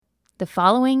The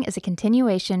following is a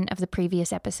continuation of the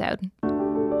previous episode.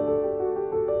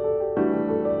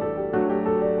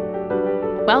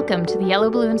 Welcome to the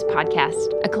Yellow Balloons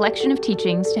Podcast, a collection of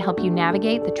teachings to help you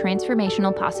navigate the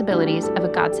transformational possibilities of a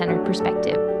God-centered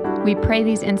perspective. We pray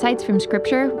these insights from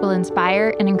Scripture will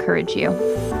inspire and encourage you.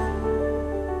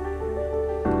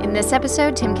 In this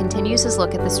episode, Tim continues his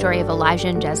look at the story of Elijah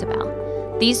and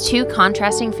Jezebel. These two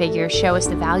contrasting figures show us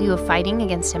the value of fighting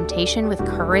against temptation with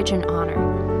courage and honor.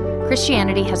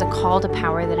 Christianity has a call to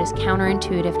power that is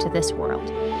counterintuitive to this world.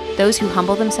 Those who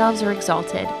humble themselves are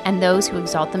exalted, and those who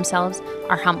exalt themselves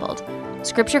are humbled.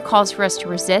 Scripture calls for us to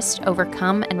resist,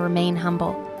 overcome, and remain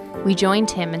humble. We join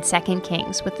Tim in 2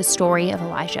 Kings with the story of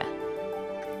Elijah.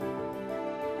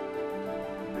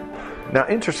 Now,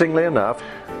 interestingly enough,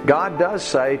 God does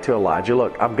say to Elijah,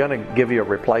 look, I'm going to give you a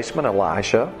replacement,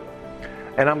 Elisha,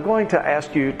 and I'm going to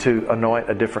ask you to anoint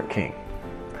a different king.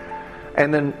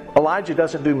 And then Elijah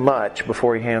doesn't do much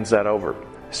before he hands that over.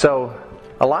 So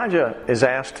Elijah is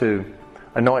asked to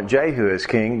anoint Jehu as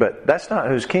king, but that's not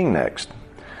who's king next.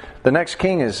 The next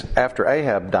king is, after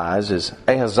Ahab dies, is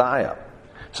Ahaziah.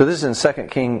 So this is in 2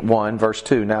 Kings 1, verse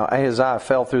 2. Now Ahaziah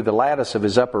fell through the lattice of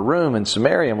his upper room in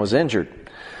Samaria and was injured.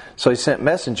 So he sent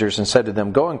messengers and said to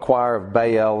them, go inquire of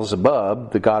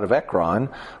Baal-zebub, the god of Ekron,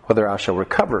 whether I shall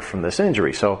recover from this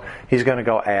injury. So he's going to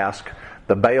go ask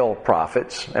the Baal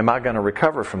prophets, am I going to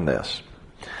recover from this?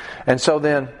 And so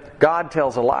then God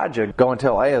tells Elijah, go and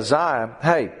tell Ahaziah,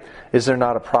 hey, is there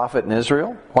not a prophet in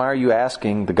Israel? Why are you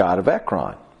asking the god of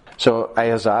Ekron? So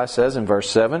Ahaziah says in verse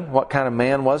 7, what kind of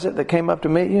man was it that came up to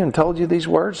meet you and told you these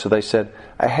words? So they said,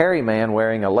 a hairy man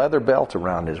wearing a leather belt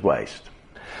around his waist.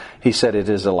 He said, it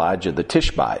is Elijah the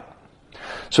Tishbite.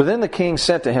 So then the king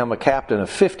sent to him a captain of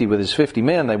 50 with his 50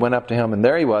 men. They went up to him, and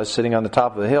there he was, sitting on the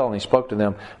top of the hill, and he spoke to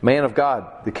them, man of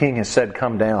God, the king has said,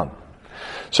 come down.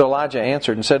 So Elijah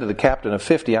answered and said to the captain of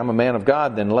 50, I'm a man of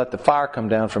God, then let the fire come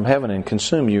down from heaven and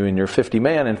consume you and your 50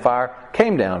 men. And fire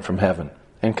came down from heaven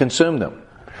and consumed them.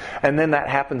 And then that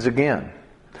happens again.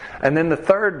 And then the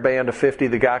third band of 50,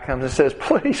 the guy comes and says,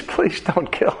 please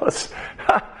don't kill us.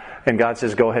 And God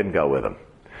says, go ahead and go with him.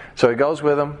 So he goes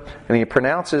with him, and he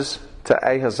pronounces to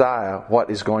Ahaziah what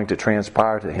is going to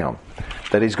transpire to him.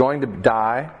 That he's going to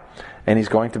die, and he's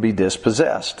going to be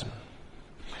dispossessed.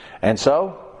 And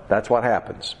so, that's what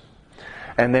happens.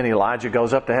 And then Elijah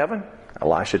goes up to heaven.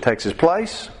 Elisha takes his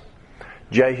place.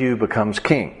 Jehu becomes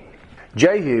king.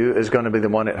 Jehu is going to be the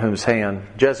one at whose hand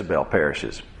Jezebel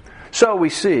perishes. So we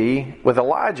see with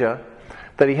Elijah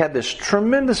that he had this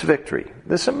tremendous victory,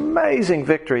 this amazing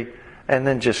victory, and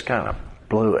then just kind of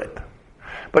blew it.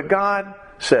 But God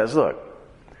says, look,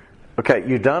 okay,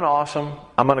 you've done awesome.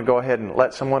 I'm going to go ahead and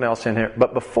let someone else in here.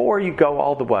 But before you go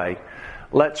all the way,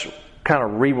 let's kind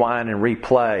of rewind and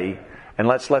replay, and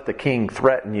let's let the king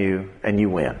threaten you, and you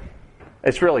win.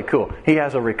 It's really cool. He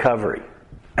has a recovery.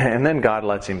 And then God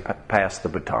lets him pass the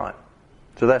baton.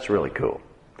 So that's really cool.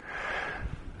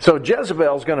 So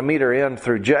Jezebel's going to meet her end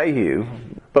through Jehu.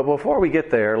 But before we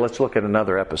get there, let's look at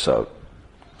another episode.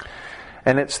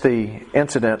 And it's the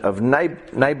incident of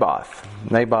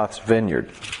Naboth's vineyard.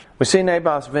 We see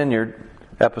Naboth's vineyard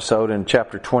episode in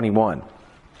chapter 21.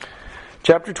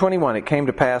 Chapter 21, it came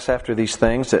to pass after these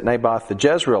things that Naboth the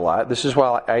Jezreelite, this is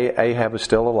while Ahab was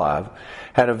still alive,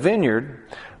 had a vineyard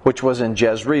which was in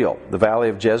Jezreel. The valley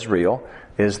of Jezreel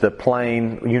is the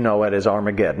plain, you know it as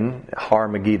Armageddon, Har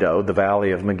Megiddo, the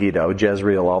valley of Megiddo,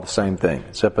 Jezreel, all the same thing.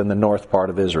 It's up in the north part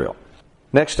of Israel.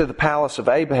 Next to the palace of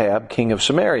Ahab, king of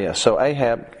Samaria. So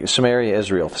Ahab, Samaria,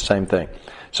 Israel, the same thing.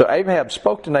 So Ahab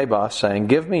spoke to Naboth, saying,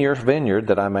 give me your vineyard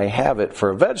that I may have it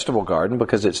for a vegetable garden,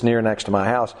 because it's near next to my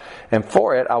house. And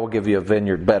for it I will give you a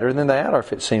vineyard better than that, or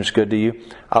if it seems good to you,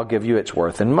 I'll give you its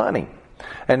worth in money.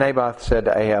 And Naboth said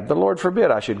to Ahab, the Lord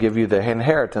forbid I should give you the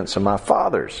inheritance of my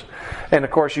fathers. And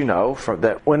of course you know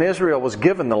that when Israel was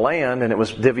given the land and it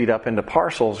was divvied up into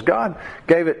parcels, God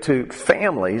gave it to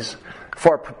families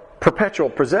for perpetual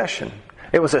possession.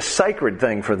 It was a sacred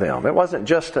thing for them. It wasn't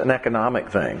just an economic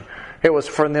thing. It was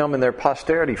for them and their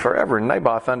posterity forever. And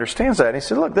Naboth understands that. And he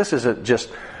said, look, this isn't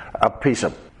just a piece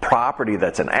of property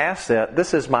that's an asset.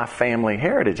 This is my family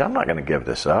heritage. I'm not going to give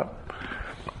this up.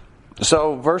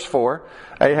 So, verse 4,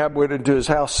 Ahab went into his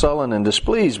house sullen and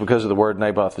displeased because of the word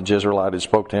Naboth the Jezreelite had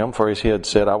spoke to him. For he had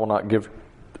said, I will not give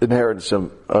inheritance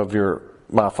of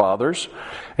my fathers.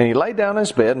 And he lay down in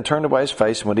his bed and turned away his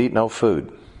face and would eat no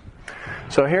food.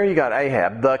 So here you got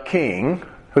Ahab, the king,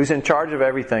 who's in charge of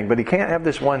everything, but he can't have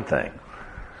this one thing.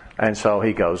 And so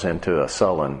he goes into a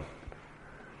sullen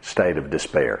state of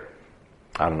despair.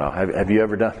 I don't know, have you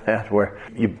ever done that, where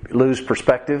you lose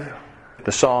perspective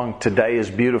The song "Today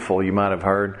is Beautiful," you might have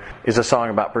heard, is a song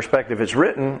about perspective. It's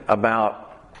written about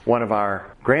one of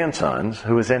our grandsons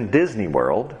who was in Disney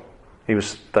World. He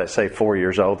was, let's say, 4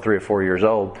 years old, 3 or 4 years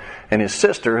old, and his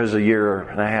sister, who's a year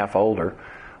and a half older,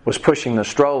 was pushing the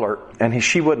stroller, and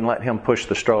she wouldn't let him push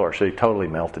the stroller, so he totally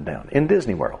melted down. In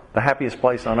Disney World, the happiest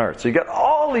place on earth. So you got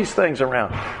all these things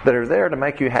around that are there to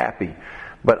make you happy,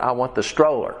 but I want the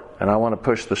stroller, and I want to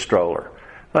push the stroller.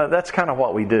 Well, that's kind of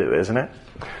what we do, isn't it?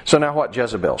 So now what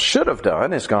Jezebel should have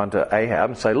done is gone to Ahab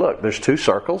and say, look, there's two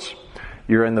circles.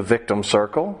 You're in the victim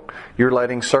circle. You're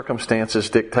letting circumstances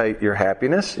dictate your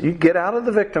happiness. You get out of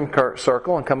the victim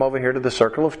circle and come over here to the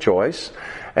circle of choice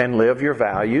and live your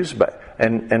values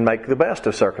and make the best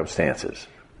of circumstances.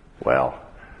 Well,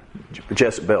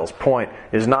 Jezebel's point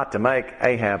is not to make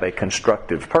Ahab a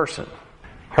constructive person.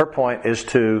 Her point is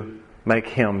to make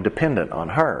him dependent on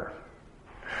her.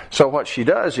 So what she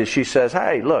does is she says,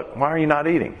 hey, look, why are you not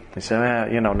eating? He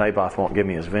said, Naboth won't give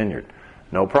me his vineyard.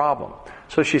 No problem.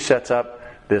 So she sets up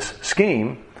this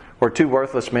scheme where two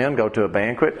worthless men go to a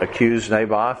banquet, accuse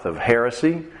Naboth of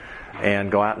heresy, and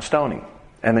go out and stone him.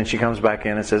 And then she comes back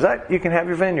in and says, hey, you can have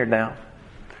your vineyard now.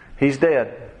 He's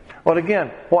dead. Well,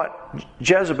 again, what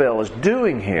Jezebel is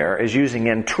doing here is using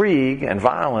intrigue and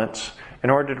violence in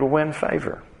order to win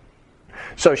favor.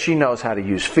 So she knows how to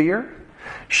use fear.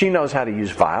 She knows how to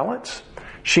use violence.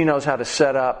 She knows how to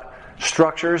set up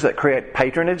structures that create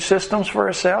patronage systems for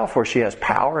herself where she has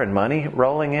power and money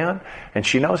rolling in. And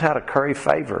she knows how to curry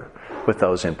favor with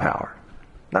those in power.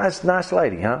 Nice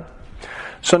lady, huh?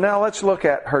 So now let's look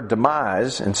at her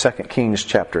demise in 2 Kings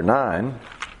chapter 9.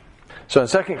 So in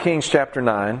 2 Kings chapter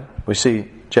 9, we see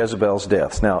Jezebel's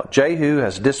death. Now, Jehu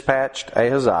has dispatched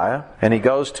Ahaziah, and he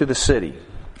goes to the city.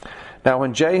 Now,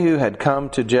 when Jehu had come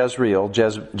to Jezreel,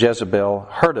 Jezebel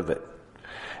heard of it.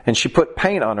 And she put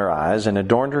paint on her eyes and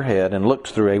adorned her head and looked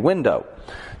through a window.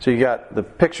 So you got the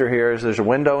picture here is there's a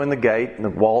window in the gate in the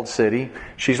walled city.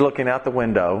 She's looking out the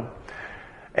window,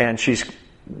 and she's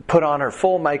put on her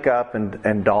full makeup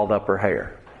and dolled up her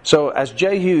hair. So as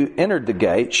Jehu entered the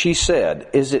gate, she said,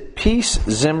 "Is it peace,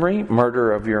 Zimri,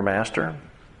 murderer of your master?"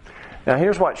 Now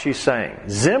here's what she's saying.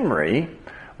 Zimri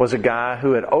was a guy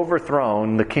who had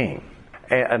overthrown the king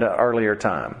at an earlier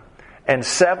time. And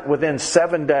within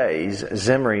 7 days,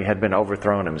 Zimri had been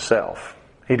overthrown himself.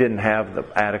 He didn't have the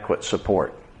adequate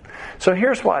support. So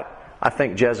here's what I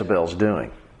think Jezebel's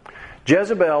doing.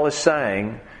 Jezebel is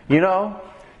saying, you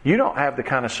don't have the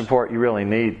kind of support you really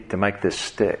need to make this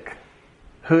stick.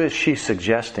 Who is she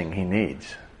suggesting he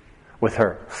needs with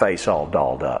her face all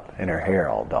dolled up and her hair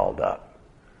all dolled up?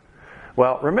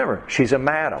 Well, remember, she's a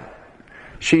madam.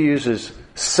 She uses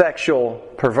sexual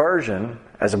perversion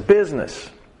as a business.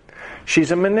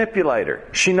 She's a manipulator.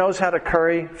 She knows how to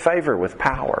curry favor with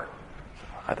power.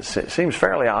 It seems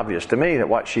fairly obvious to me that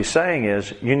what she's saying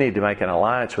is, you need to make an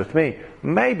alliance with me.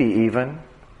 Maybe even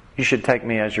you should take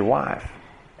me as your wife,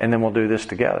 and then we'll do this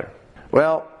together.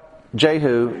 Well,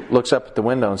 Jehu looks up at the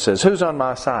window and says, who's on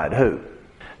my side? Who?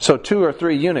 So 2 or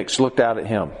 3 eunuchs looked out at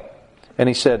him, and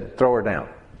he said, throw her down.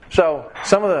 So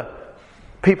some of the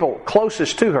people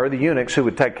closest to her, the eunuchs who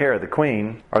would take care of the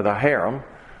queen or the harem,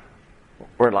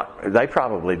 they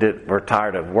probably were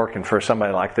tired of working for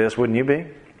somebody like this, wouldn't you be?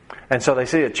 And so they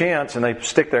see a chance and they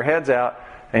stick their heads out,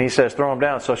 and he says, throw them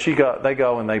down. So they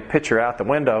go and they pitch her out the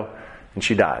window, and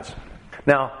she dies.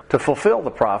 Now, to fulfill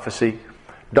the prophecy,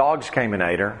 dogs came and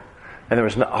ate her, and there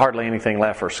was hardly anything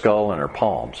left for her skull and her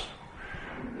palms.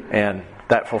 And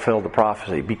that fulfilled the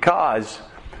prophecy because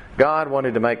God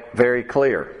wanted to make very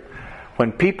clear,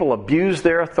 when people abuse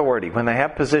their authority, when they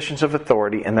have positions of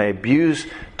authority and they abuse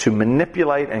to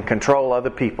manipulate and control other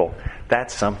people,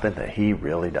 that's something that He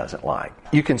really doesn't like.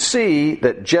 You can see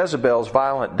that Jezebel's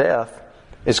violent death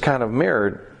is kind of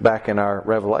mirrored back in our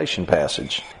Revelation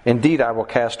passage. Indeed, I will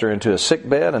cast her into a sick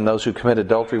bed, and those who commit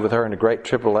adultery with her into great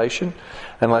tribulation.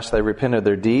 Unless they repent of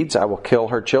their deeds, I will kill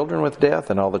her children with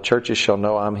death, and all the churches shall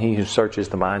know I am He who searches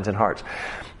the minds and hearts.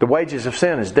 The wages of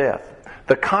sin is death.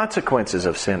 The consequences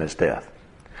of sin is death.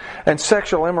 And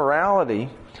sexual immorality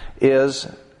is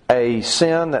a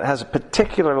sin that has a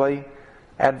particularly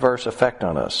adverse effect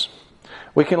on us.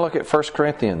 We can look at 1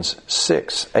 Corinthians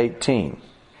 6:18.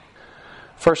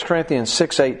 1 Corinthians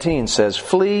 6:18 says,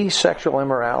 flee sexual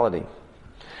immorality.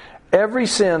 Every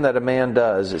sin that a man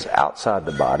does is outside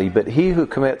the body, but he who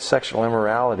commits sexual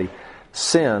immorality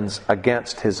sins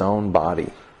against his own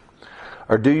body.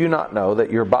 Or do you not know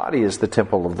that your body is the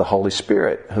temple of the Holy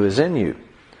Spirit who is in you,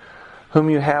 whom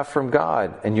you have from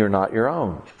God, and you're not your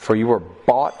own? For you were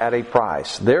bought at a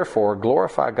price. Therefore,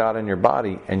 glorify God in your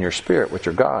body and your spirit, which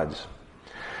are God's.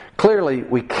 Clearly,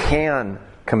 we can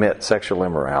commit sexual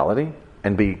immorality.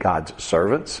 and be God's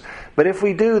servants. But if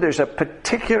we do, there's a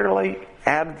particularly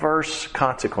adverse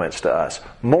consequence to us,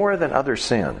 more than other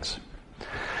sins.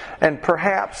 And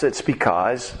perhaps it's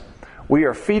because we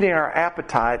are feeding our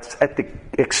appetites at the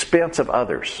expense of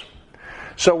others.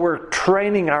 So we're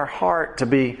training our heart to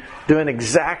be doing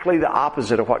exactly the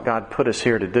opposite of what God put us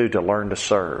here to do, to learn to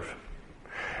serve.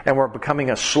 And we're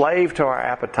becoming a slave to our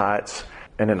appetites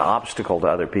and an obstacle to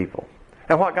other people.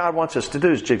 And what God wants us to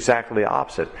do is exactly the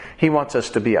opposite. He wants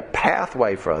us to be a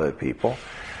pathway for other people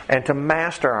and to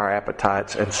master our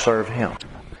appetites and serve Him.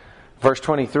 Verse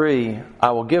 23,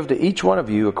 I will give to each one of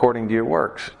you according to your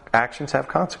works. Actions have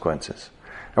consequences.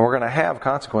 And we're going to have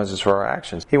consequences for our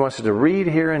actions. He wants us to read,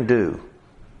 hear, and do.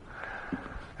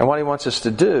 And what He wants us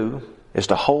to do is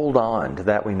to hold on to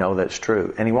that we know that's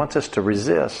true. And He wants us to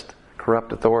resist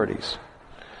corrupt authorities.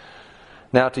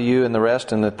 Now to you and the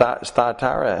rest in the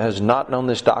Thyatira has not known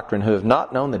this doctrine, who have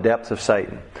not known the depths of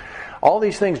Satan. All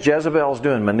these things Jezebel's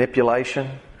doing,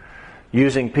 manipulation,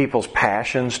 using people's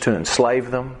passions to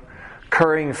enslave them,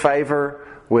 currying favor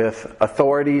with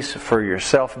authorities for your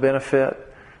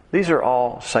self-benefit. These are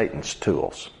all Satan's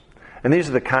tools. And these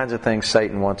are the kinds of things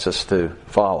Satan wants us to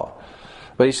follow.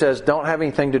 But he says, don't have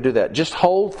anything to do that. Just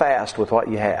hold fast with what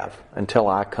you have until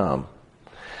I come.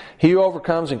 He who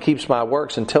overcomes and keeps my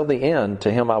works until the end,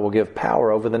 to him I will give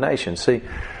power over the nations. See,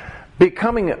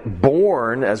 becoming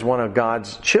born as one of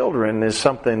God's children is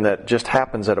something that just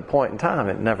happens at a point in time.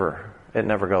 It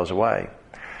never goes away.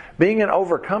 Being an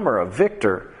overcomer, a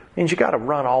victor, means you got to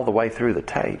run all the way through the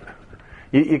tape.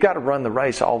 You got to run the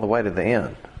race all the way to the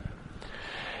end.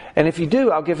 And if you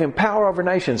do, I'll give him power over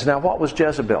nations. Now, what was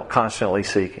Jezebel constantly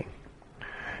seeking?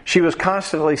 She was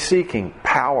constantly seeking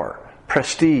power,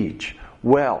 prestige,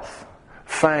 wealth,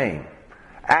 fame,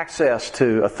 access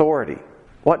to authority.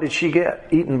 What did she get?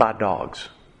 Eaten by dogs.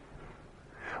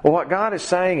 Well, what God is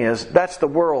saying is that's the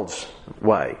world's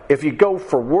way. If you go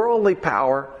for worldly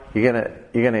power, you're going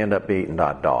to end up being eaten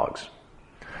by dogs.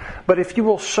 But if you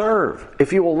will serve,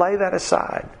 if you will lay that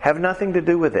aside, have nothing to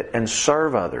do with it, and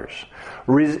serve others,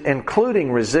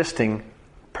 including resisting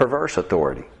perverse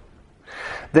authority,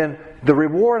 then the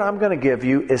reward I'm going to give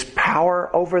you is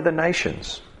power over the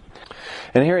nations.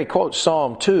 And here he quotes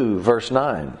Psalm 2, verse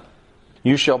 9.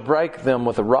 You shall break them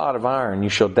with a rod of iron, you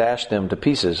shall dash them to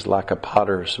pieces like a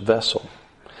potter's vessel.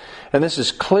 And this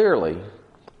is clearly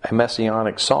a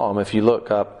messianic psalm. If you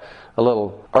look up a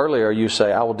little earlier, you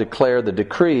say, I will declare the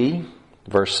decree.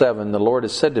 Verse 7, the Lord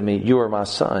has said to me, you are my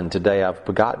son, today I've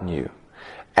begotten you.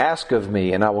 Ask of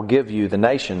me, and I will give you the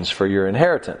nations for your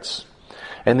inheritance,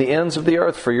 and the ends of the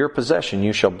earth for your possession.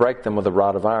 You shall break them with a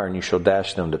rod of iron, you shall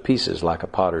dash them to pieces like a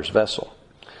potter's vessel.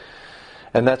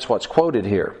 And that's what's quoted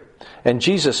here. And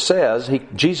Jesus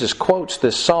quotes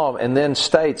this psalm and then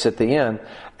states at the end,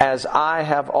 as I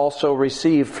have also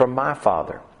received from my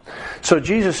Father. So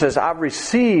Jesus says, I've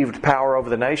received power over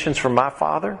the nations from my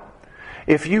Father.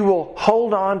 If you will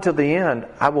hold on to the end,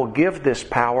 I will give this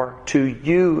power to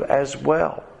you as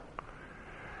well.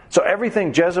 So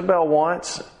everything Jezebel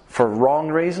wants for wrong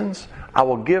reasons, I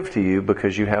will give to you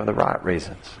because you have the right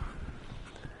reasons.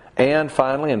 And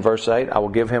finally, in verse 8, I will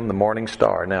give him the morning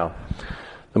star. Now,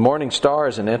 the morning star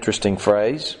is an interesting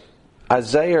phrase.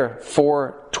 Isaiah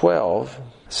 4:12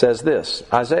 says this.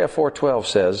 Isaiah 4:12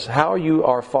 says, how you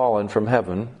are fallen from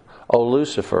heaven, O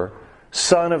Lucifer,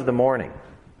 son of the morning.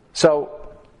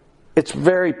 So, it's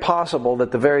very possible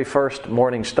that the very first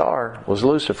morning star was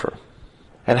Lucifer.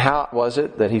 And how was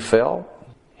it that he fell?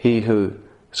 He who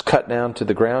is cut down to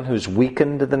the ground, who's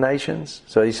weakened the nations.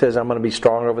 So he says, I'm going to be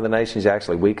strong over the nations. He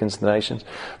actually weakens the nations.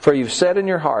 For you've said in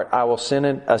your heart, I will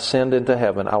ascend into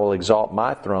heaven. I will exalt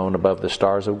my throne above the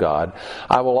stars of God.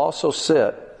 I will also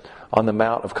sit on the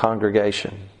mount of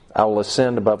congregation. I will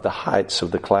ascend above the heights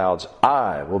of the clouds.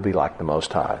 I will be like the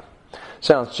Most High.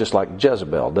 Sounds just like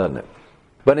Jezebel, doesn't it?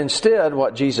 But instead,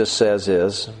 what Jesus says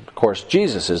is, of course,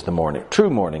 Jesus is the true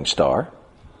morning star.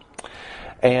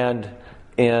 And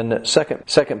in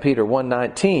 2 Peter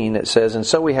 1:19, it says, and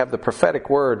so we have the prophetic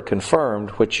word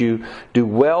confirmed, which you do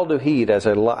well to heed as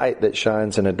a light that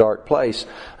shines in a dark place,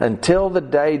 until the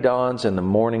day dawns and the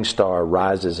morning star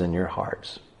rises in your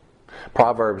hearts.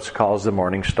 Proverbs calls the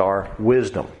morning star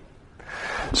wisdom.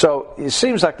 So it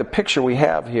seems like the picture we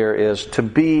have here is to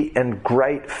be in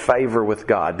great favor with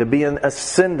God, to be in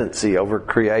ascendancy over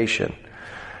creation,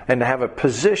 and to have a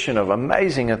position of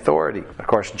amazing authority. Of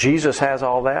course, Jesus has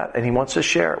all that, and He wants to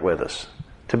share it with us.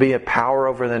 To be a power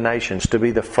over the nations, to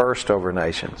be the first over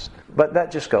nations. But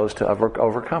that just goes to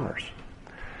overcomers.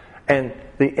 And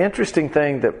the interesting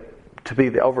thing that to be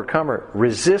the overcomer,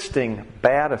 resisting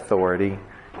bad authority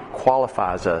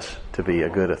qualifies us to be a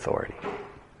good authority.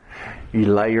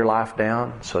 You lay your life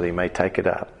down so that you may take it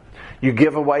up. You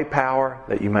give away power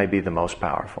that you may be the most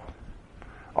powerful.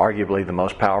 Arguably the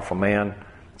most powerful man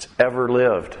that's ever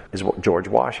lived is George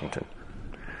Washington,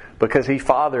 because he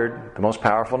fathered the most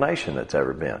powerful nation that's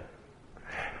ever been.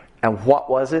 And what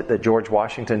was it that George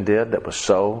Washington did that was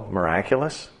so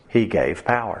miraculous? He gave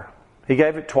power. He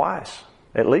gave it twice,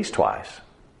 at least twice.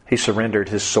 He surrendered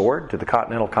his sword to the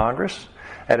Continental Congress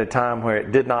at a time where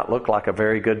it did not look like a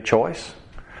very good choice.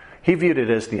 He viewed it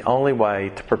as the only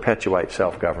way to perpetuate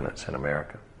self-governance in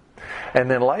America. And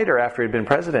then later, after he'd been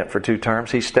president for 2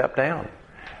 terms, he stepped down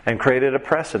and created a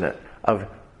precedent of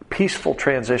peaceful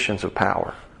transitions of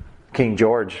power. King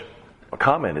George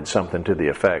commented something to the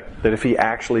effect that if he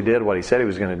actually did what he said he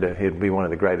was going to do, he'd be one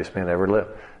of the greatest men ever lived.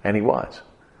 And he was.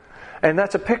 And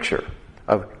that's a picture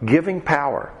of giving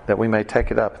power that we may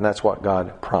take it up. And that's what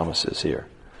God promises here.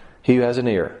 He who has an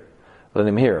ear, let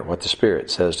him hear what the Spirit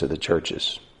says to the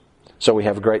churches. So we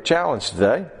have a great challenge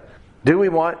today. Do we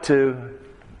want to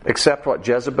accept what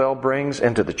Jezebel brings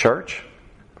into the church?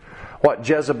 What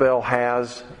Jezebel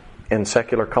has in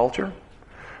secular culture?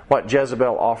 What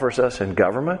Jezebel offers us in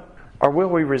government? Or will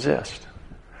we resist?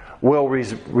 Will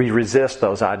we resist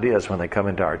those ideas when they come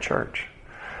into our church?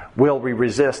 Will we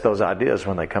resist those ideas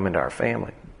when they come into our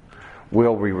family?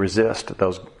 Will we resist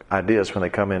those ideas when they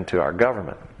come into our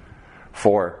government?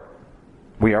 For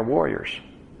we are warriors.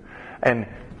 And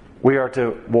we are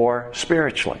to war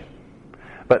spiritually.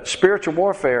 But spiritual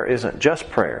warfare isn't just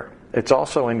prayer. It's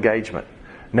also engagement.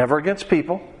 Never against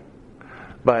people,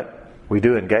 but we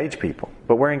do engage people.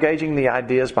 But we're engaging the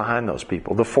ideas behind those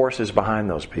people, the forces behind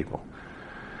those people.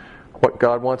 What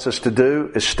God wants us to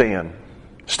do is stand.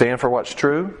 Stand for what's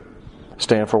true.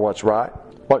 Stand for what's right.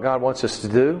 What God wants us to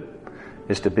do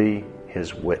is to be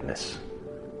His witness.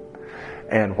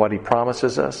 And what He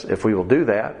promises us, if we will do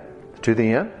that to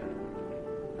the end,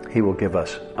 He will give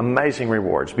us amazing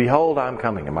rewards. Behold, I'm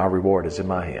coming, and my reward is in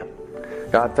my hand.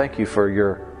 God, thank you for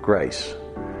your grace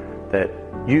that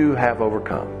you have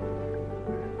overcome.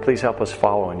 Please help us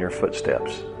follow in your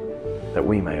footsteps that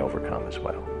we may overcome as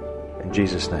well. In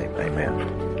Jesus' name, amen.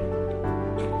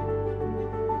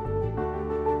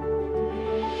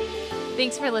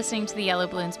 Thanks for listening to the Yellow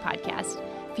Balloons podcast.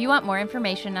 If you want more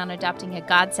information on adopting a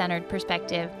God-centered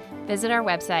perspective, visit our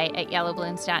website at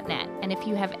yellowballoons.net. And if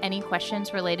you have any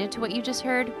questions related to what you just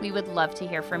heard, we would love to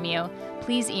hear from you.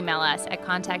 Please email us at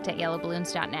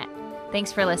contact@yellowballoons.net.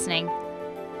 Thanks for listening.